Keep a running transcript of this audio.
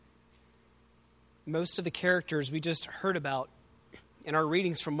Most of the characters we just heard about in our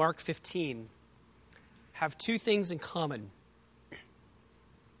readings from Mark 15 have two things in common.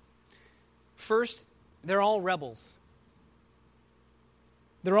 First, they're all rebels.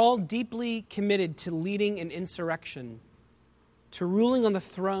 They're all deeply committed to leading an insurrection, to ruling on the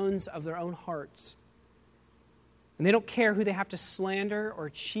thrones of their own hearts. And they don't care who they have to slander or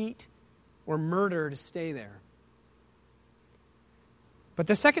cheat or murder to stay there. But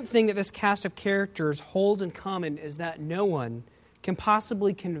the second thing that this cast of characters holds in common is that no one can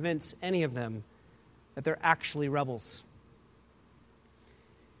possibly convince any of them that they're actually rebels.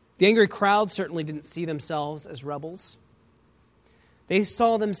 The angry crowd certainly didn't see themselves as rebels. They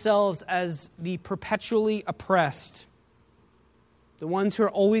saw themselves as the perpetually oppressed, the ones who are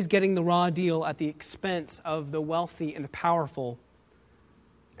always getting the raw deal at the expense of the wealthy and the powerful.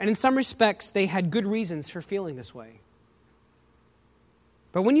 And in some respects, they had good reasons for feeling this way.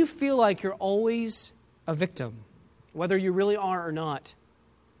 But when you feel like you're always a victim, whether you really are or not,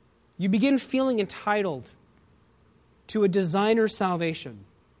 you begin feeling entitled to a designer salvation,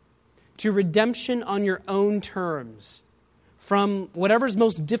 to redemption on your own terms, from whatever's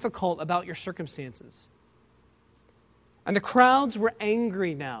most difficult about your circumstances. And the crowds were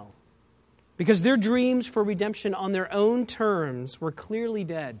angry now because their dreams for redemption on their own terms were clearly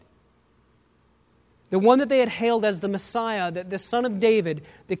dead. The one that they had hailed as the Messiah, the Son of David,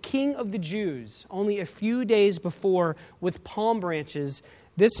 the King of the Jews, only a few days before with palm branches,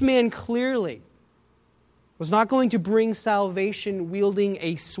 this man clearly was not going to bring salvation wielding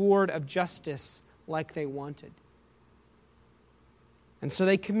a sword of justice like they wanted. And so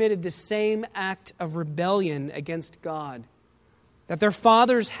they committed the same act of rebellion against God that their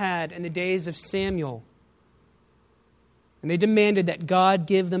fathers had in the days of Samuel. And they demanded that God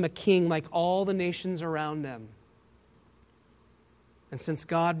give them a king like all the nations around them. And since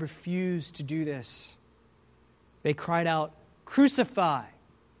God refused to do this, they cried out, "Crucify!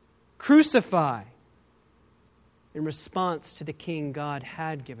 Crucify!" in response to the king God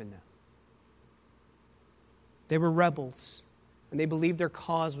had given them. They were rebels, and they believed their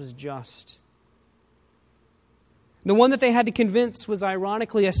cause was just. The one that they had to convince was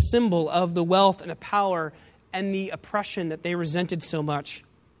ironically a symbol of the wealth and the power and the oppression that they resented so much.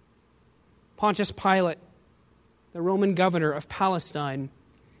 Pontius Pilate, the Roman governor of Palestine,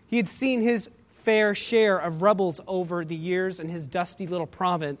 he had seen his fair share of rebels over the years in his dusty little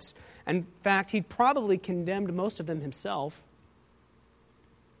province. In fact, he'd probably condemned most of them himself.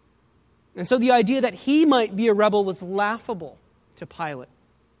 And so the idea that he might be a rebel was laughable to Pilate,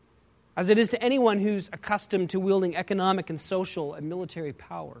 as it is to anyone who's accustomed to wielding economic and social and military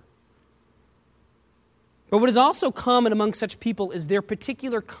power. But what is also common among such people is their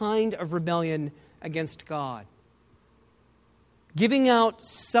particular kind of rebellion against God. Giving out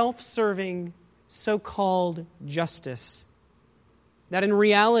self-serving, so-called justice that in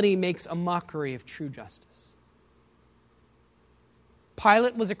reality makes a mockery of true justice.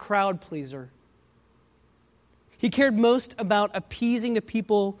 Pilate was a crowd pleaser. He cared most about appeasing the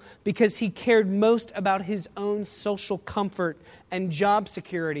people because he cared most about his own social comfort and job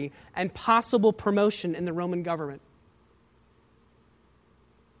security and possible promotion in the Roman government.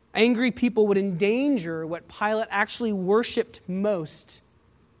 Angry people would endanger what Pilate actually worshipped most,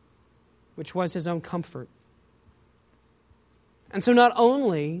 which was his own comfort. And so not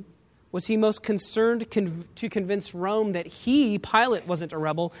only was he most concerned to convince Rome that he, Pilate, wasn't a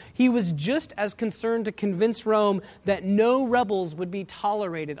rebel, he was just as concerned to convince Rome that no rebels would be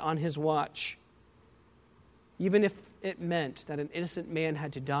tolerated on his watch, even if it meant that an innocent man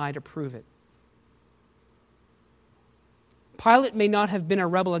had to die to prove it. Pilate may not have been a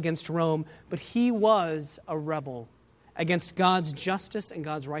rebel against Rome, but he was a rebel against God's justice and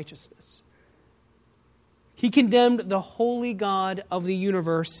God's righteousness. He condemned the holy God of the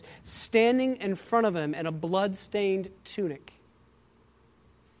universe standing in front of him in a blood-stained tunic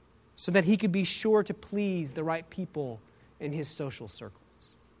so that he could be sure to please the right people in his social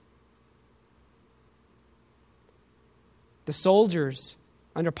circles. The soldiers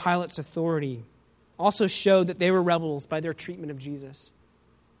under Pilate's authority also showed that they were rebels by their treatment of Jesus.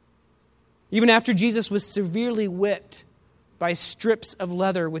 Even after Jesus was severely whipped by strips of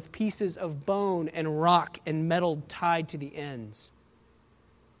leather with pieces of bone and rock and metal tied to the ends.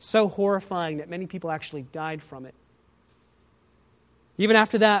 So horrifying that many people actually died from it. Even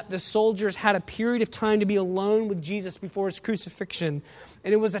after that, the soldiers had a period of time to be alone with Jesus before his crucifixion,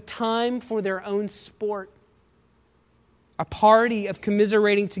 and it was a time for their own sport, a party of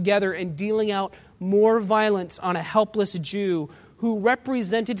commiserating together and dealing out more violence on a helpless Jew who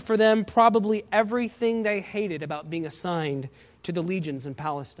represented for them probably everything they hated about being assigned to the legions in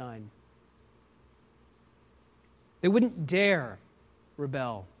Palestine. They wouldn't dare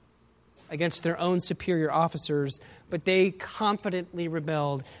rebel against their own superior officers, but they confidently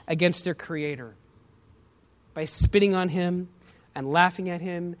rebelled against their Creator by spitting on him and laughing at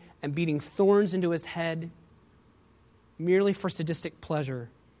him and beating thorns into his head merely for sadistic pleasure.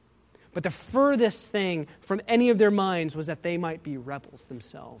 But the furthest thing from any of their minds was that they might be rebels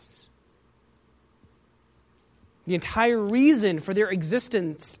themselves. The entire reason for their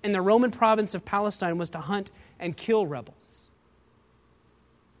existence in the Roman province of Palestine was to hunt and kill rebels.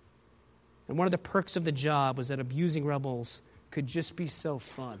 And one of the perks of the job was that abusing rebels could just be so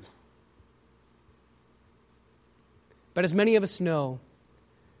fun. But as many of us know,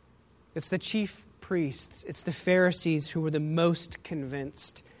 it's the chief priests, it's the Pharisees who were the most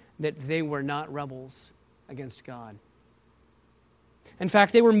convinced that they were not rebels against God. In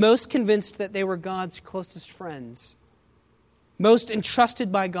fact, they were most convinced that they were God's closest friends, most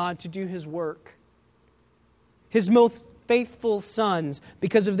entrusted by God to do His work, His most faithful sons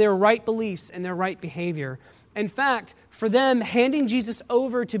because of their right beliefs and their right behavior. In fact, for them, handing Jesus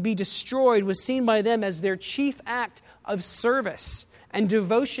over to be destroyed was seen by them as their chief act of service and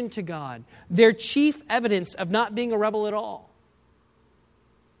devotion to God, their chief evidence of not being a rebel at all.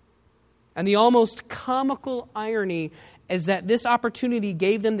 And the almost comical irony is that this opportunity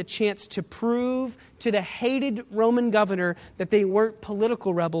gave them the chance to prove to the hated Roman governor that they weren't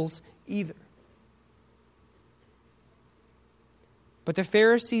political rebels either. But the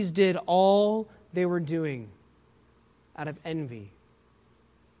Pharisees did all they were doing out of envy,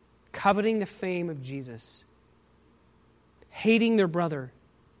 coveting the fame of Jesus, hating their brother,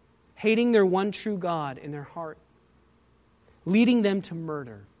 hating their one true God in their heart, leading them to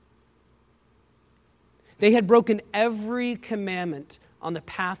murder. They had broken every commandment on the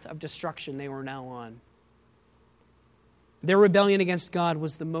path of destruction they were now on. Their rebellion against God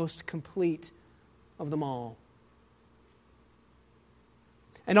was the most complete of them all.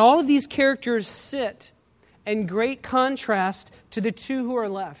 And all of these characters sit in great contrast to the two who are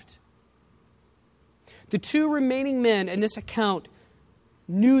left. The two remaining men in this account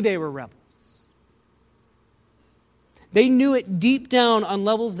knew they were rebels. They knew it deep down on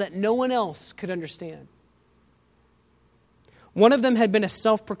levels that no one else could understand. One of them had been a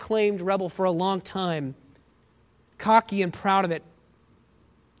self-proclaimed rebel for a long time, cocky and proud of it,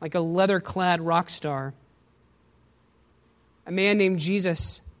 like a leather-clad rock star. A man named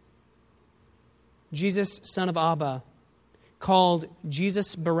Jesus, son of Abba, called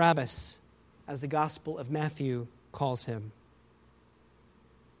Jesus Barabbas, as the Gospel of Matthew calls him.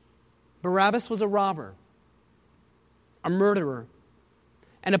 Barabbas was a robber, a murderer,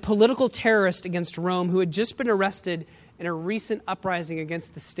 and a political terrorist against Rome who had just been arrested in a recent uprising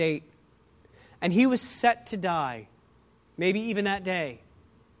against the state. And he was set to die, maybe even that day.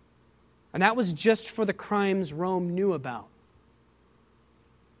 And that was just for the crimes Rome knew about.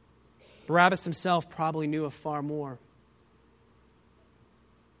 Barabbas himself probably knew of far more.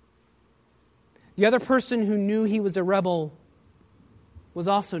 The other person who knew he was a rebel was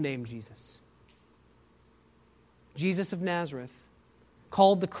also named Jesus. Jesus of Nazareth,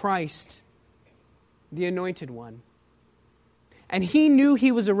 called the Christ, the Anointed One. And he knew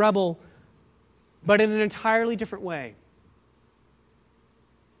he was a rebel, but in an entirely different way.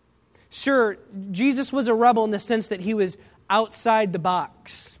 Sure, Jesus was a rebel in the sense that he was outside the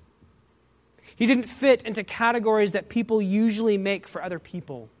box. He didn't fit into categories that people usually make for other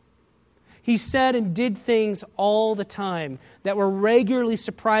people. He said and did things all the time that were regularly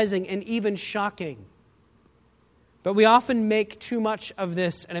surprising and even shocking. But we often make too much of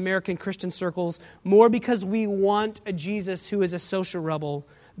this in American Christian circles, more because we want a Jesus who is a social rebel,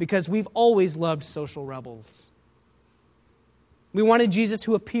 because we've always loved social rebels. We want a Jesus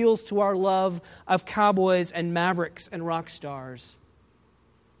who appeals to our love of cowboys and mavericks and rock stars.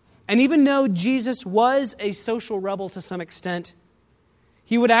 And even though Jesus was a social rebel to some extent,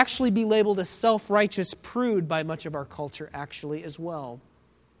 he would actually be labeled a self-righteous prude by much of our culture actually as well.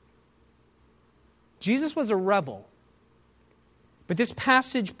 Jesus was a rebel. But this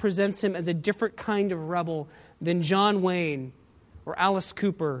passage presents him as a different kind of rebel than John Wayne or Alice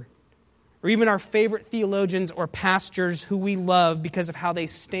Cooper or even our favorite theologians or pastors who we love because of how they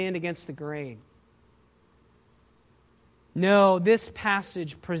stand against the grain. No, this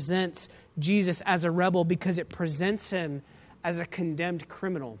passage presents Jesus as a rebel because it presents him as a condemned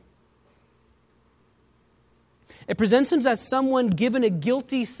criminal. It presents him as someone given a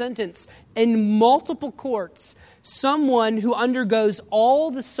guilty sentence in multiple courts, someone who undergoes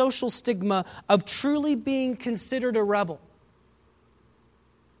all the social stigma of truly being considered a rebel.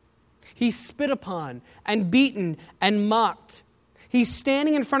 He's spit upon and beaten and mocked. He's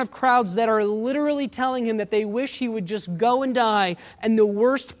standing in front of crowds that are literally telling him that they wish he would just go and die, and the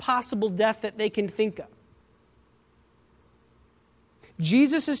worst possible death that they can think of.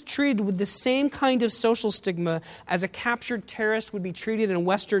 Jesus is treated with the same kind of social stigma as a captured terrorist would be treated in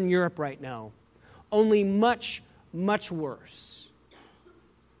Western Europe right now, only much, much worse.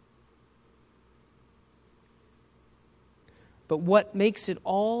 But what makes it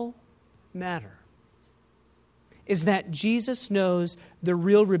all matter is that Jesus knows the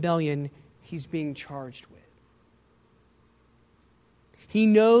real rebellion he's being charged with. He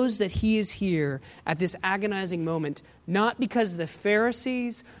knows that he is here at this agonizing moment, not because the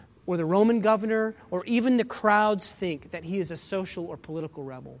Pharisees or the Roman governor or even the crowds think that he is a social or political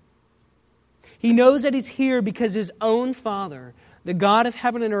rebel. He knows that he's here because his own Father, the God of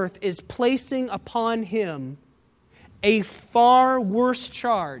heaven and earth, is placing upon him a far worse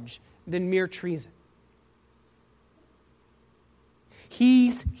charge than mere treason.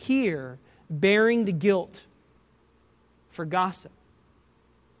 He's here bearing the guilt for gossip,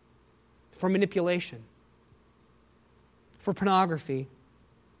 for manipulation, for pornography,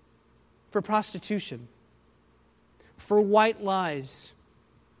 for prostitution, for white lies,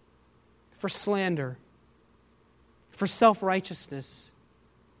 for slander, for self-righteousness,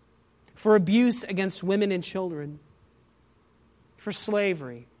 for abuse against women and children, for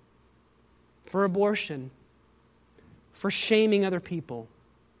slavery, for abortion, for shaming other people,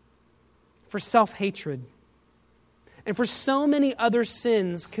 for self-hatred, and for so many other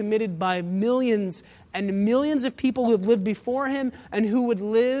sins committed by millions and millions of people who have lived before him and who would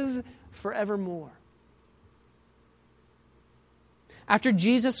live forevermore. After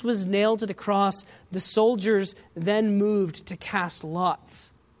Jesus was nailed to the cross, the soldiers then moved to cast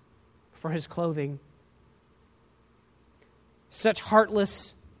lots for his clothing. Such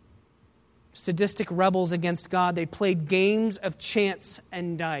heartless, sadistic rebels against God, they played games of chance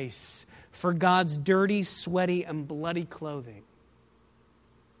and dice for God's dirty, sweaty, and bloody clothing.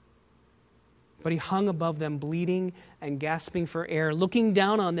 But he hung above them, bleeding and gasping for air, looking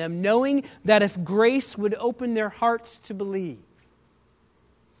down on them, knowing that if grace would open their hearts to believe,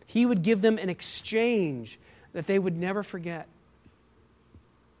 he would give them an exchange that they would never forget.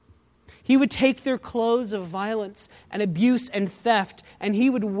 He would take their clothes of violence and abuse and theft, and he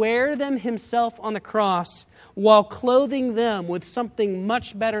would wear them himself on the cross while clothing them with something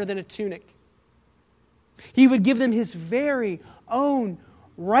much better than a tunic. He would give them his very own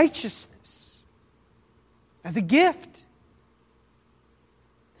righteousness as a gift.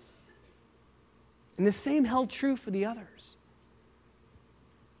 And the same held true for the others.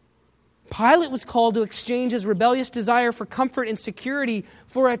 Pilate was called to exchange his rebellious desire for comfort and security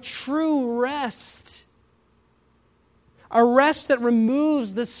for a true rest. A rest that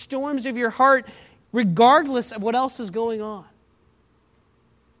removes the storms of your heart regardless of what else is going on.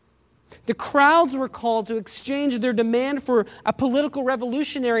 The crowds were called to exchange their demand for a political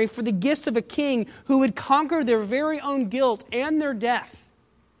revolutionary for the gifts of a king who would conquer their very own guilt and their death.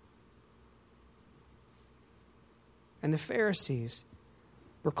 And the Pharisees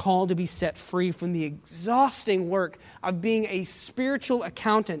were called to be set free from the exhausting work of being a spiritual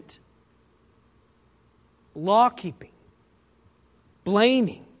accountant, law-keeping,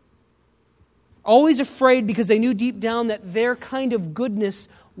 blaming, always afraid because they knew deep down that their kind of goodness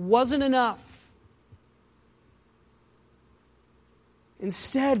wasn't enough.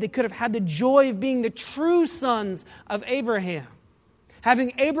 Instead, they could have had the joy of being the true sons of Abraham,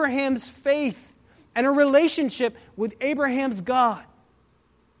 having Abraham's faith and a relationship with Abraham's God.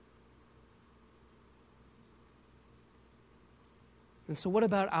 And so what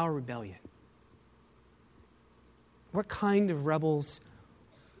about our rebellion? What kind of rebels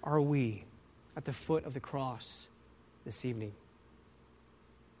are we at the foot of the cross this evening?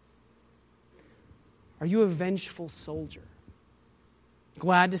 Are you a vengeful soldier,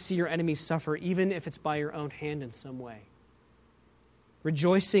 glad to see your enemies suffer, even if it's by your own hand in some way?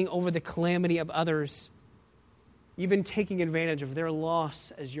 Rejoicing over the calamity of others, even taking advantage of their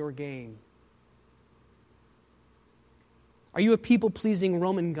loss as your gain? Are you a people-pleasing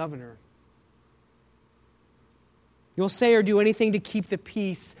Roman governor? You'll say or do anything to keep the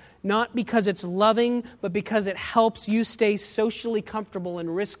peace, not because it's loving, but because it helps you stay socially comfortable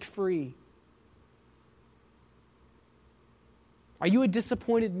and risk-free. Are you a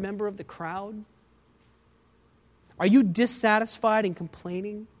disappointed member of the crowd? Are you dissatisfied and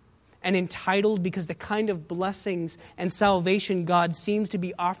complaining and entitled because the kind of blessings and salvation God seems to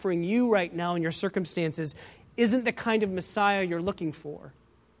be offering you right now in your circumstances isn't the kind of Messiah you're looking for?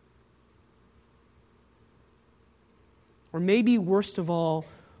 Or maybe, worst of all,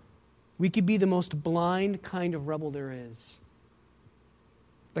 we could be the most blind kind of rebel there is.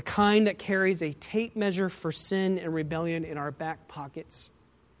 The kind that carries a tape measure for sin and rebellion in our back pockets.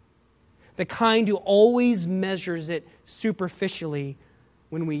 The kind who always measures it superficially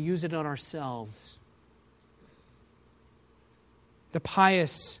when we use it on ourselves. The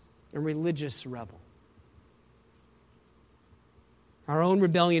pious and religious rebel. Our own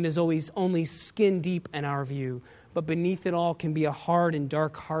rebellion is always only skin deep in our view, but beneath it all can be a hard and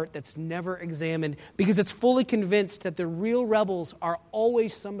dark heart that's never examined because it's fully convinced that the real rebels are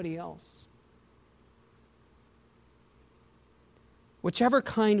always somebody else. Whichever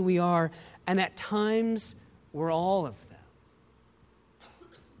kind we are, and at times we're all of them.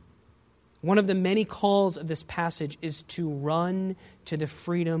 One of the many calls of this passage is to run to the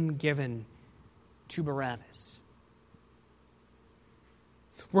freedom given to Barabbas.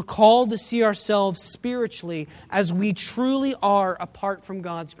 We're called to see ourselves spiritually as we truly are apart from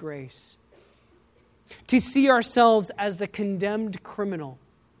God's grace. To see ourselves as the condemned criminal.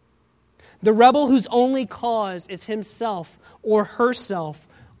 The rebel whose only cause is himself or herself,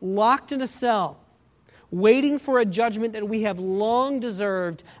 locked in a cell, waiting for a judgment that we have long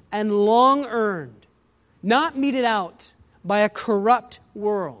deserved and long earned, not meted out by a corrupt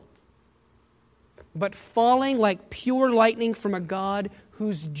world, but falling like pure lightning from a God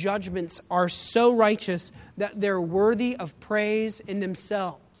whose judgments are so righteous that they're worthy of praise in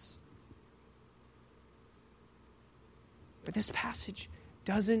themselves. But this passage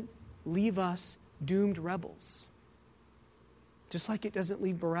doesn't leave us doomed rebels. Just like it doesn't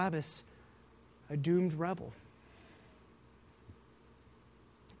leave Barabbas a doomed rebel.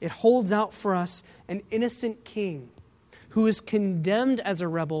 It holds out for us an innocent king who is condemned as a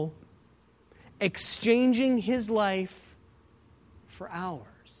rebel, exchanging his life for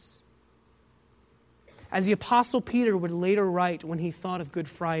ours. As the Apostle Peter would later write when he thought of Good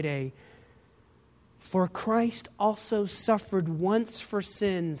Friday, "For Christ also suffered once for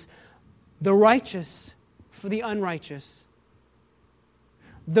sins, the righteous for the unrighteous,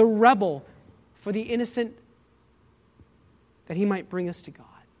 the rebel for the innocent, that he might bring us to God."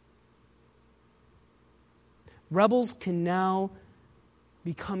 Rebels can now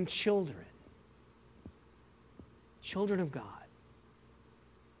become children of God.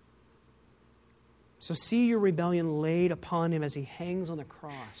 So see your rebellion laid upon him as he hangs on the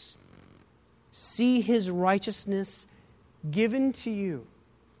cross. See his righteousness given to you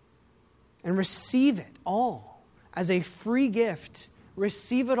and receive it all as a free gift.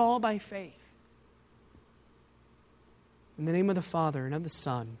 Receive it all by faith. In the name of the Father, and of the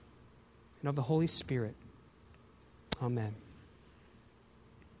Son, and of the Holy Spirit. Amen.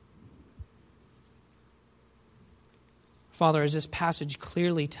 Father, as this passage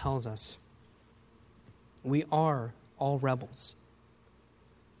clearly tells us, we are all rebels.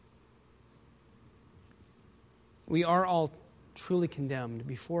 We are all truly condemned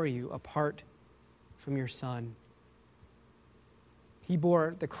before you apart from your Son. He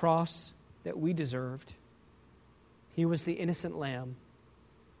bore the cross that we deserved. He was the innocent lamb.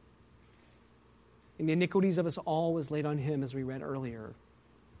 And the iniquities of us all was laid on him, as we read earlier.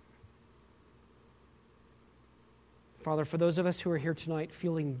 Father, for those of us who are here tonight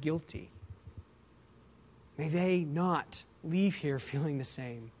feeling guilty, may they not leave here feeling the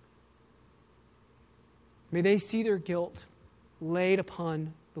same. May they see their guilt laid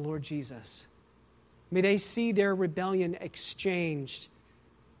upon the Lord Jesus. May they see their rebellion exchanged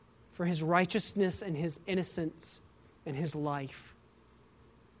for his righteousness and his innocence and his life.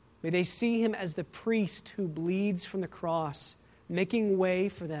 May they see him as the priest who bleeds from the cross, making way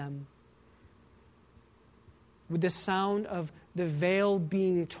for them. With the sound of the veil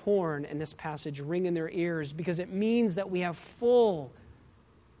being torn in this passage ring in their ears, because it means that we have full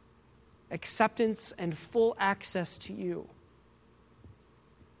acceptance and full access to you.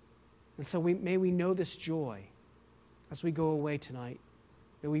 And so may we know this joy as we go away tonight.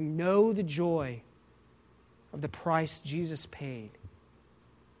 May we know the joy of the price Jesus paid.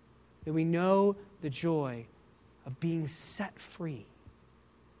 May we know the joy of being set free.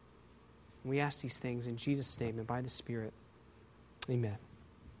 And we ask these things in Jesus' name and by the Spirit. Amen.